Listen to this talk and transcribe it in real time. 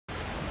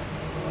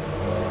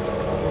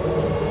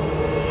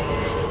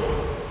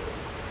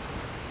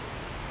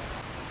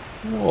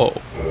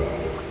Whoa.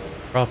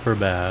 Proper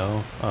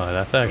bow. Oh,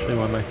 that's actually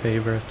one of my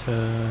favorite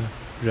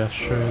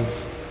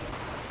gestures.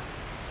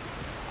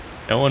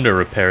 No wonder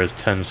repair is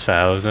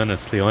 10,000.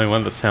 It's the only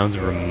one that sounds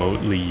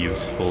remotely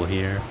useful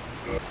here.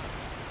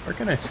 Where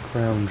can I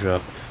scrounge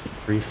up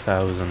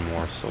 3,000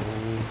 more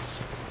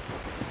souls?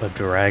 A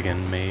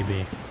dragon,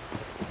 maybe.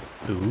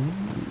 Ooh.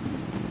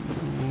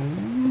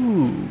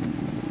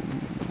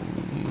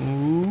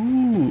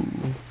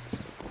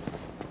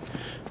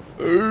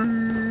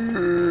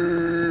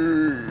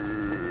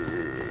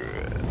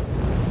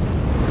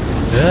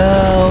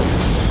 Help!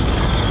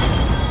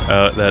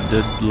 Oh, that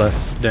did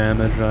less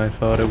damage than I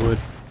thought it would.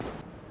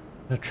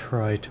 I'm gonna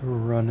try to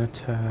run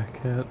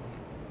attack it.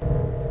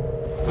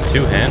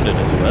 Two-handed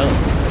as well.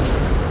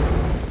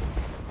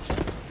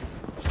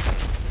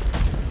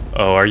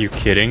 Oh, are you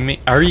kidding me?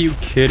 Are you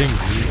kidding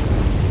me?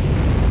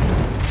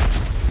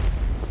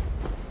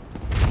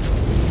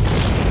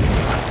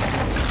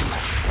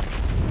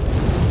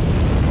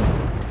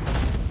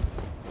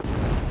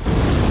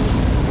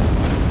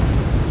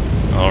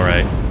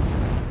 Alright.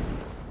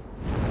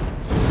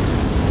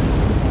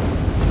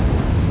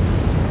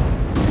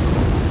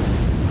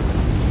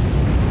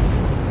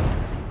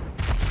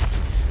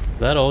 Is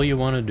that all you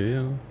want to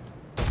do?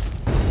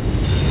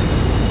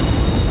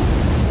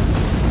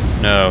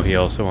 No, he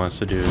also wants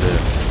to do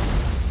this.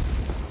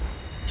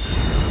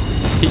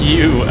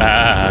 You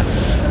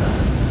ass!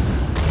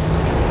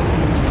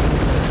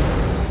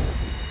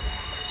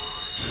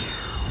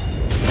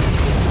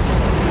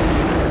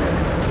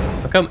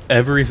 How come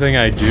everything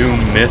I do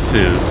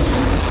misses?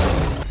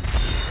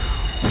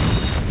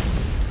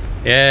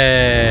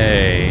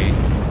 Yay!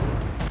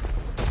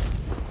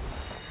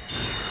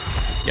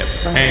 Get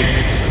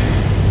pranked!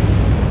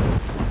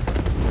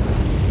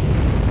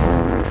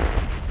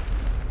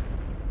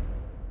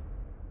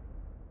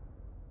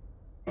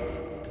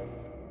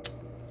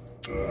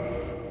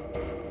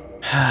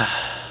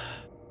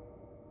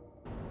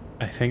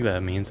 I think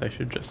that means I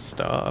should just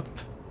stop.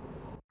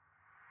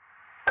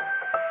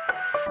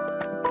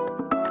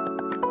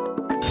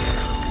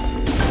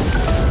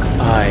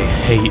 I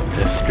hate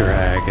this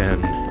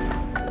dragon.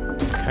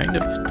 It's kind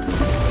of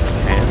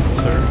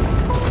cancer.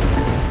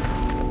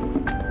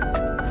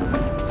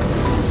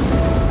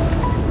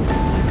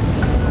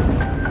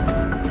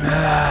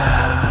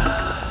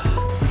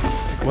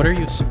 What are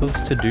you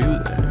supposed to do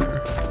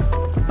there?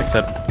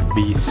 Except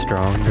be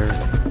stronger.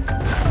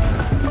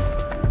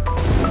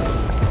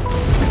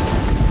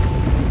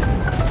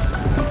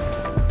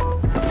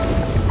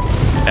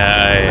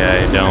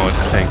 I don't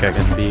think I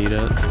can beat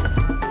it.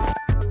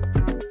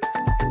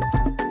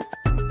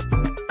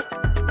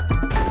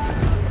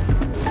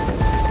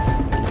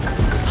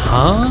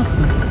 Huh?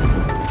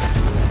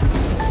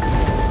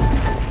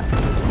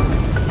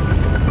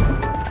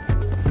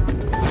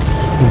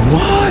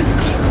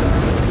 What?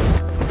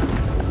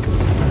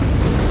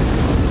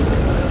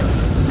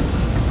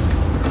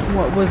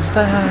 What was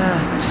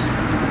that?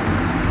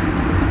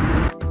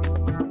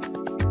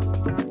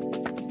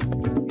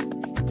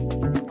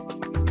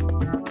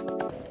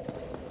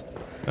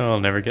 I'll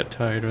never get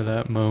tired of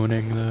that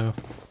moaning, though.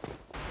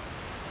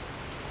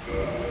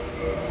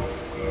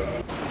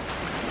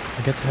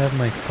 I get to have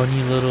my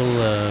funny little,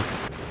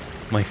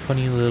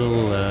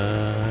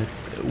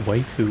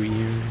 waifu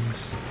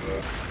ears.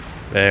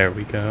 There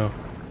we go.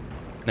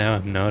 Now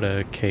I'm not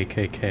a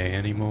KKK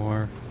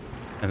anymore,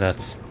 and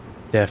that's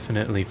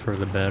definitely for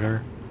the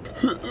better.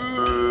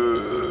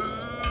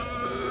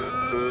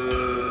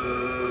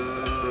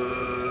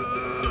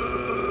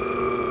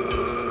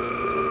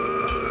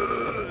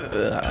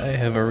 I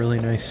have a really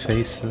nice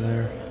face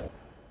there.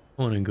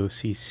 I want to go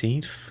see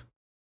Sif.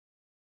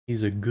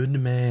 He's a good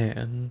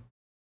man.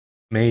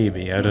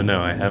 Maybe, I don't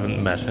know, I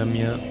haven't met him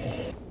yet.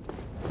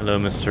 Hello,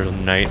 Mr.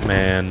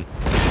 Nightman.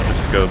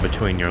 Just go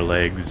between your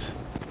legs.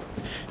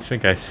 I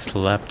think I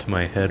slapped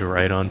my head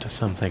right onto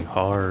something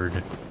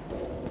hard.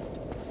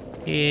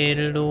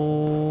 Hello.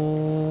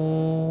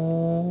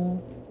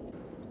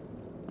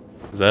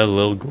 Is that a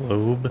little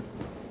globe?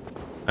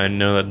 I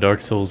know that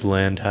Dark Souls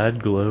land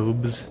had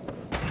globes.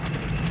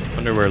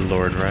 Wonder where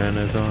Lord Ran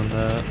is on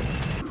that.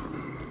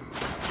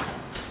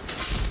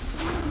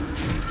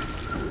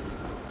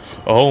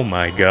 Oh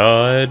my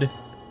god.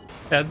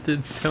 That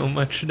did so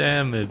much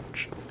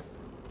damage.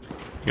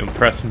 You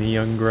impress me,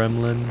 young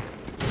gremlin.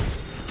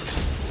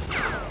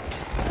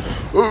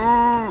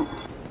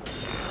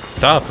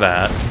 Stop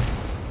that.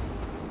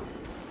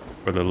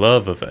 For the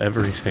love of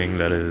everything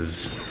that is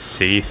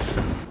safe.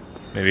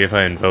 Maybe if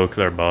I invoke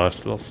their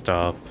boss, they'll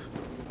stop.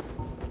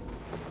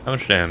 How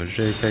much damage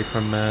do they take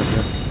from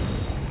magic?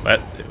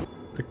 What?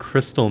 The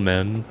crystal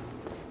men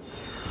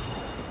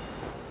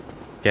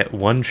get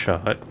one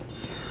shot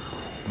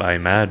by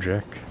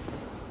magic.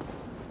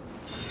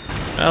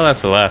 Well,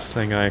 that's the last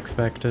thing I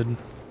expected.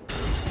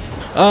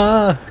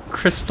 Ah!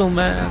 Crystal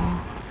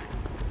man!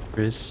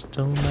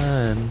 Crystal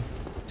man,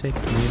 take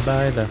me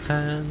by the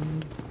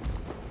hand.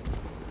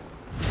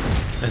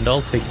 And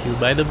I'll take you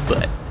by the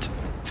butt.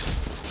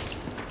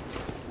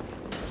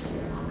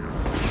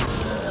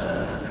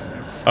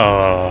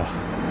 Oh.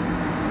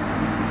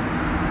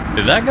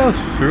 Did that go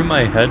through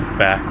my head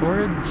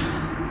backwards?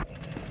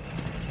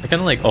 I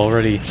can like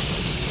already...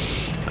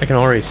 I can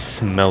already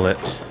smell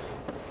it.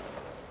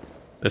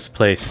 This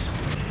place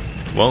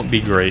won't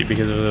be great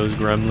because of those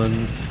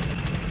gremlins.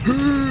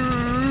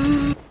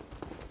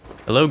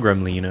 Hello,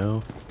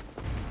 Gremlino.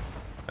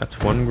 That's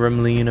one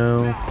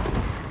Gremlino.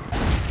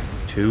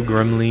 2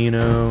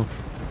 Gremlino.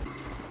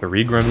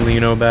 3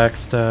 Gremlino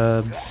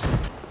backstabs.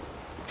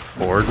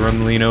 4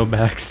 Gremlino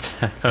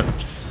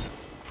backstabs.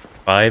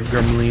 5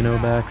 Gremlino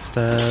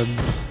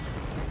backstabs.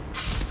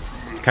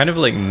 It's kind of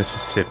like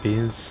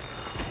Mississippi's.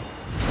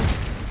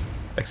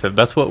 Except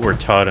that's what we're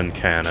taught in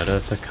Canada,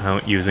 to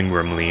count using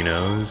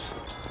Gremlinos.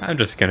 I'm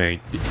just gonna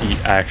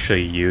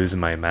actually use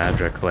my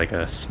magic like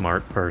a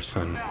smart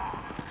person.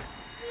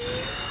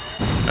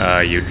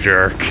 You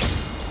jerk.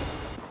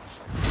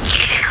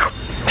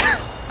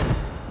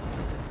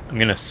 I'm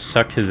gonna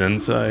suck his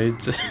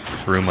insides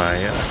through my,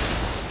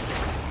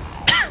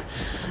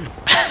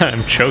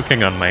 I'm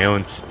choking on my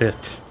own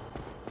spit.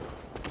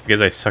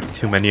 Because I sucked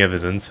too many of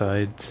his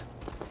insides.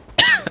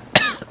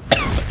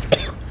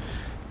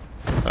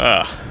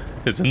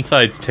 His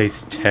insides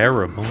taste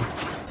terrible.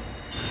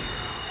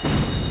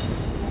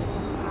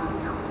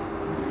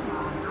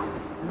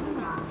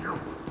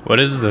 What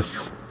is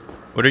this?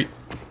 What are you...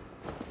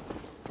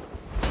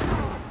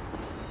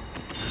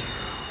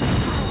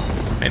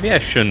 Maybe I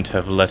shouldn't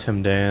have let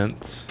him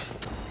dance.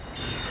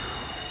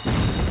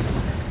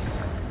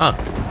 Huh.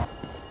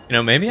 You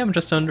know, maybe I'm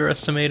just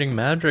underestimating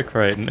magic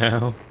right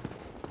now.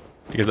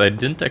 Because I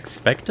didn't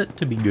expect it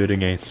to be good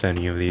against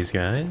any of these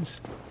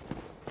guys.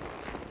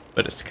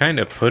 But it's kind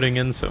of putting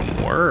in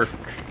some work.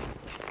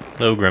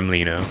 Hello,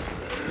 Gremlino.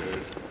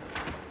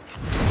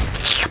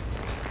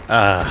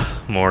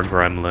 Ah, more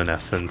gremlin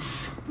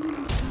essence.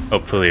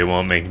 Hopefully it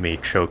won't make me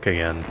choke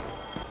again.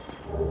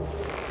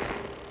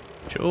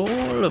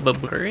 Joel of a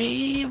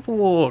brave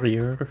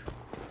warrior.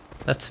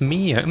 That's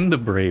me, I'm the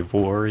brave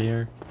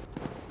warrior.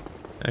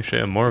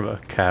 Actually, I'm more of a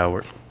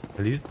coward.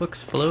 Are these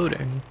books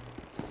floating?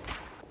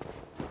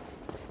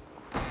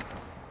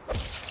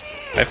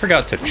 I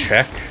forgot to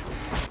check.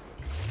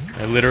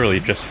 I literally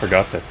just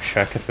forgot to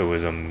check if it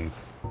was a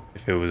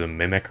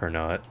mimic or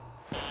not.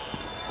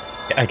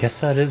 I guess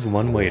that is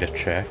one way to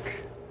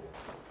check.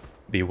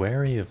 Be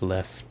wary of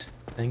left.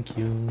 Thank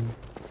you.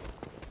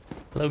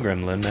 Hello,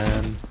 Gremlin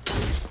Man.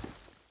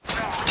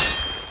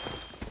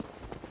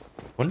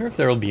 Wonder if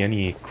there'll be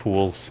any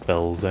cool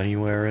spells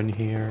anywhere in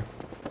here.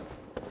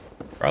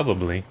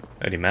 Probably,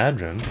 I'd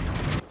imagine.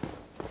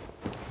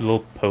 A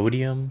little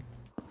podium.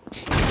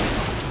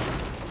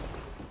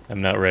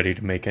 I'm not ready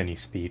to make any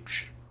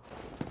speech.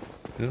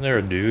 Isn't there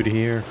a dude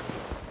here?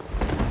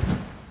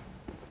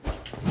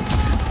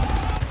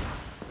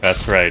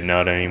 That's right,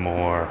 not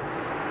anymore.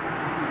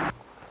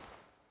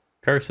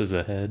 Curses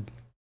ahead.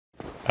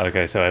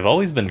 Okay, so I've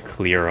always been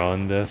clear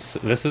on this.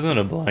 This isn't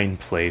a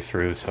blind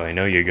playthrough, so I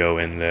know you go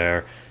in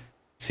there,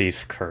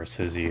 Seath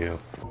curses you.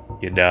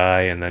 You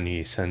die, and then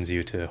he sends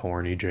you to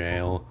horny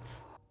jail.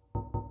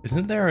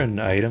 Isn't there an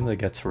item that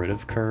gets rid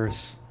of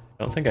curse?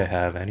 I don't think I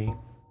have any.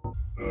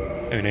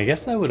 I mean, I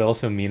guess that would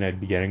also mean I'd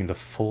be getting the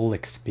full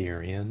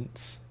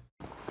experience.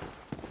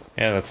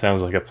 Yeah, that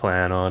sounds like a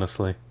plan,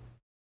 honestly.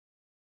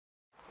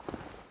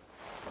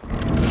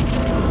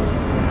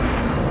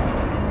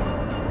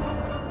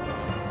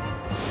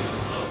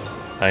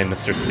 Hi,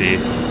 Mr. C.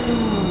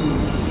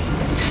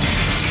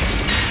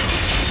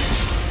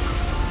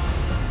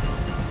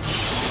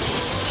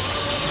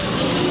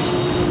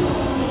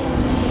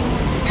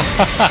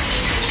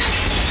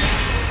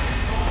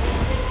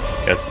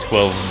 He has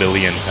 12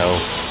 billion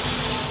health.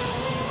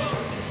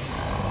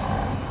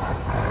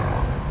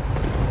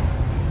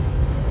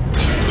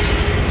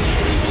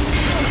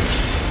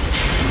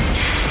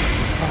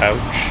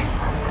 Ouch.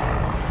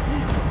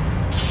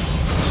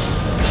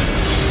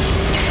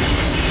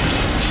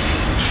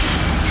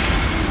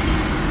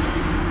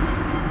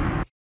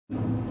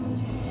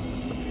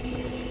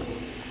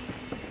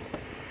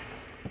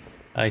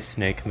 Hi,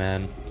 Snake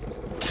Man.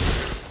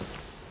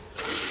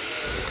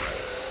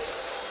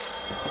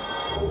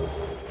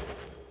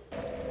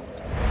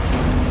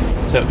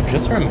 So,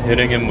 just from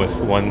hitting him with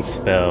one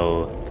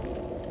spell,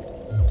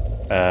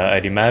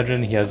 I'd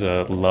imagine he has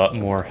a lot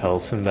more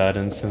health in that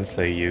instance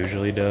than he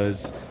usually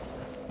does.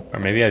 Or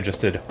maybe I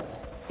just did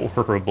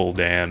horrible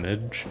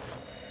damage.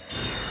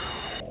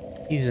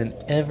 He's an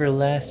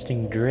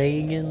everlasting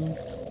dragon?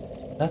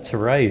 That's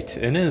right,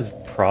 in his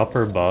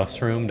proper boss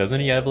room,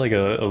 doesn't he have like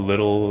a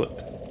little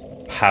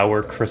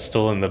power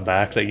crystal in the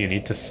back that you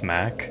need to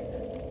smack?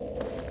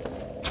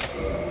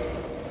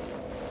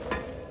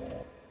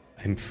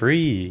 I'm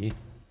free.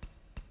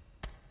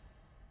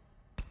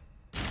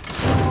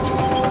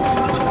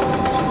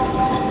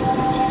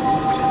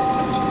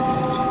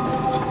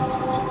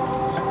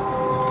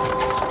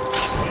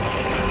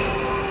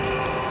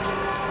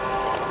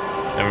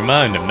 Never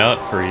mind, I'm not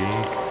free.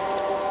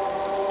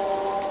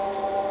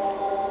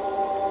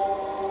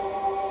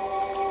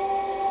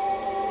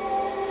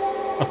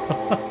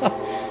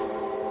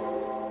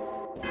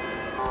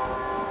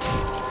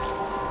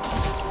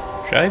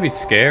 Should I be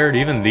scared?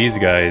 Even these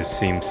guys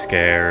seem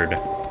scared.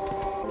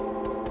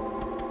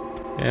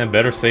 Yeah,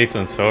 better safe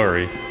than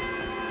sorry.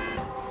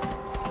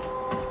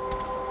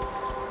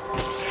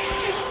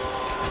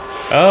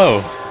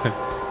 Oh!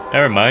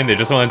 Never mind, they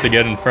just wanted to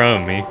get in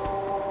front of me.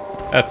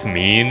 That's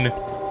mean.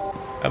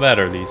 How bad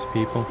are these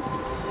people?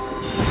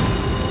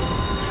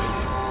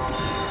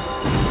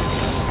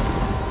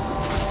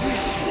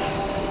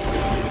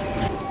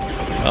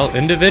 Well,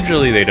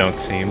 individually they don't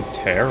seem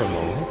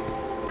terrible.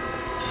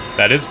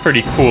 That is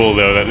pretty cool,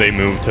 though, that they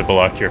move to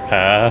block your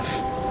path.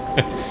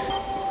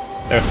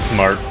 They're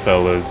smart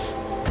fellas.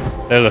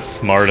 They're the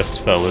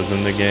smartest fellas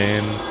in the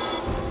game.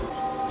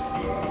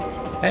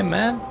 Hey,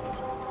 man.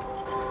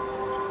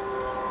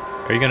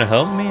 Are you gonna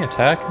help me?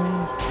 Attack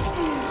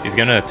me? He's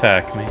gonna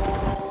attack me.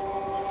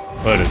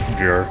 What a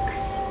jerk.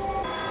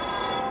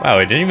 Wow,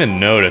 I didn't even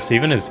notice.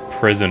 Even his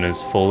prison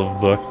is full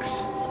of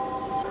books.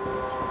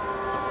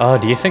 Oh,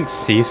 do you think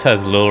Seath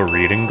has little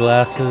reading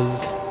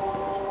glasses?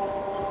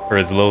 Or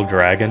his little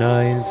dragon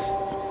eyes?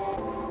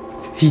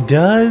 He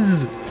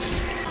does?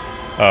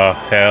 Oh,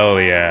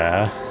 hell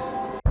yeah.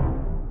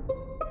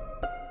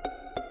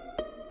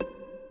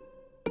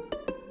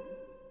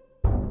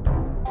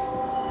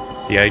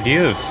 The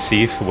idea of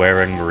Seath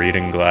wearing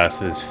reading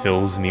glasses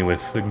fills me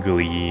with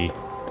glee.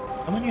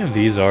 How many of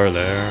these are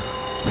there?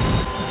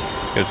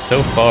 Because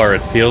so far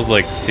it feels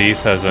like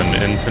Seath has an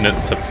infinite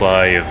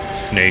supply of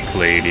snake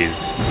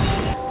ladies.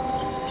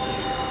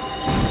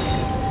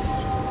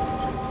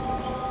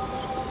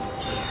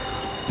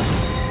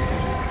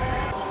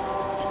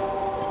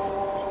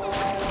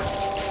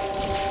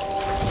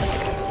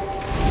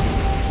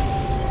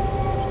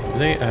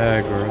 They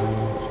aggro.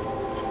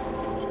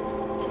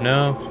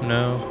 No.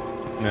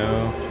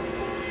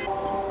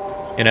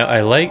 You know,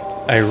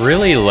 I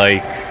really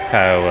like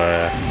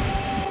how,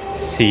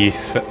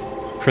 Seath,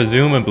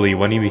 presumably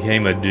when he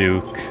became a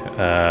duke,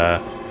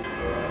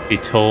 he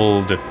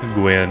told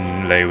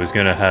Gwyn that he was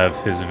gonna have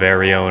his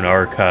very own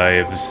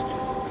archives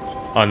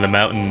on the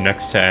mountain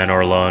next to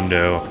Anor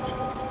Londo,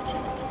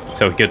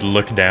 so he could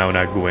look down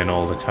at Gwyn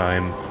all the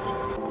time.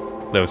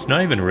 Though it's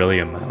not even really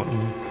a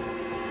mountain.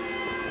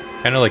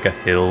 Kinda like a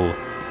hill.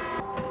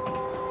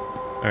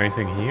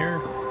 Anything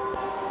here?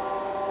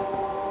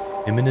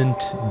 Imminent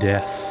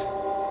death.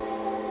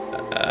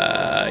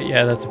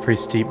 Yeah, that's a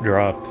pretty steep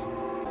drop.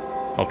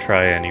 I'll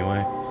try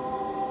anyway.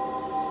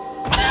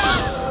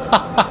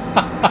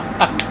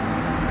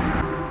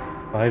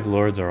 Five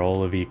lords are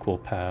all of equal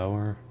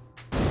power.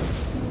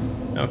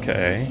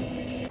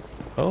 Okay.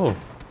 Oh.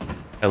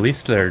 At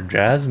least their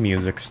jazz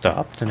music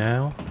stopped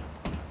now.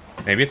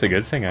 Maybe it's a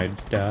good thing I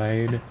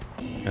died.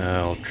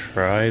 I'll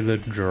try the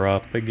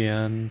drop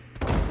again.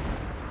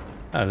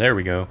 Ah, there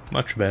we go.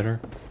 Much better.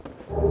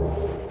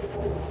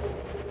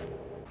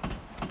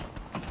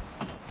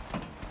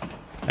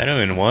 I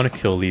don't even want to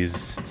kill these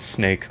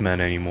snake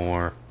men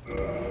anymore.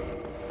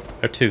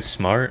 They're too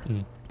smart.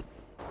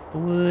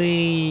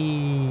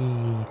 Whee!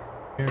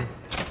 Here.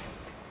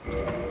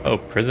 Oh,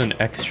 prison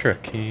extra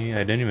key.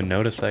 I didn't even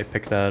notice I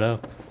picked that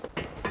up.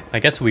 I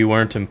guess we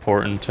weren't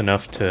important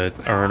enough to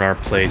earn our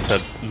place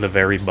at the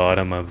very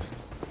bottom of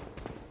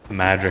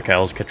Magic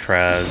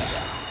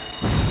Alcatraz.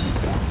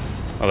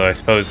 Although I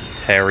suppose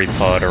Harry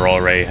Potter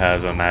already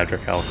has a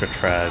Magic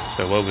Alcatraz,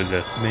 so what would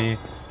this be?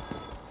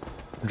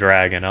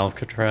 Dragon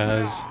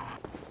Alcatraz.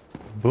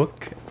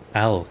 Book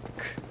Alc.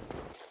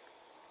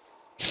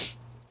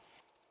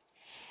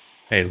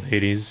 Hey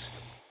ladies.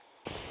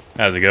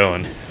 How's it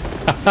going?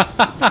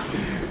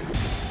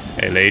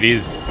 Hey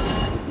ladies.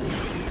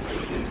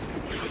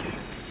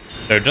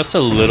 They're just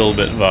a little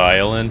bit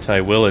violent,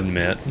 I will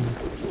admit.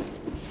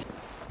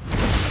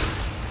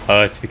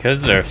 It's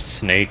because they're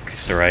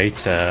snakes,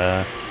 right?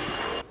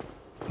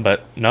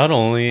 But not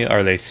only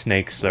are they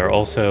snakes, they're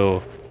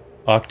also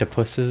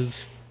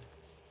octopuses.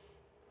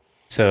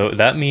 So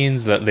that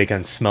means that they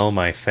can smell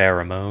my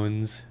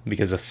pheromones,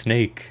 because a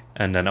snake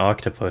and an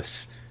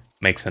octopus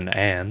makes an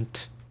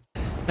ant.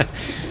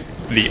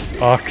 The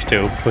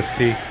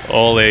octopussy,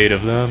 all 8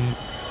 of them.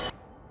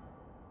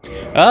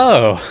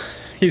 Oh,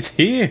 he's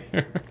here.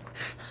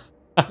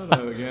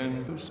 Hello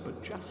again.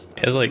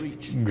 He has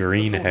like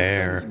green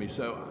hair.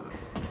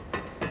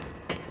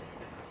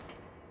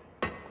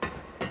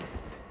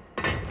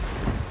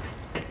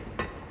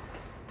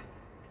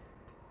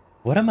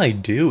 What am I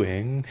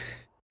doing?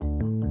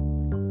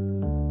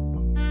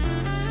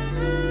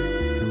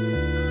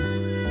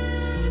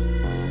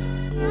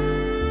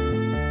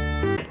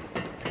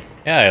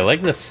 Yeah, I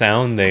like the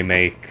sound they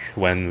make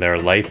when their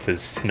life is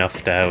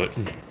snuffed out.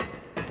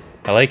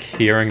 I like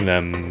hearing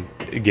them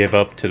give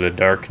up to the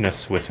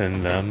darkness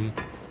within them.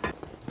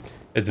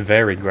 It's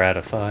very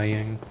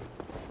gratifying.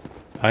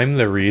 I'm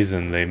the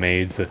reason they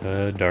made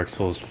the Dark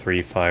Souls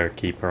 3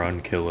 Firekeeper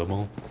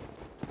unkillable.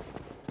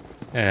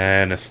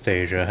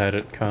 Anastasia had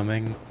it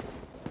coming.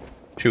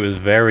 She was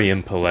very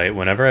impolite.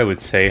 Whenever I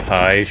would say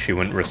hi, she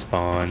wouldn't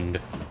respond.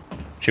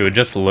 She would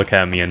just look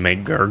at me and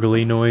make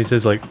gurgly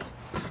noises like...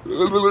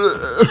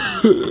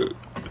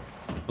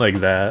 like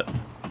that.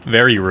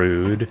 Very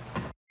rude.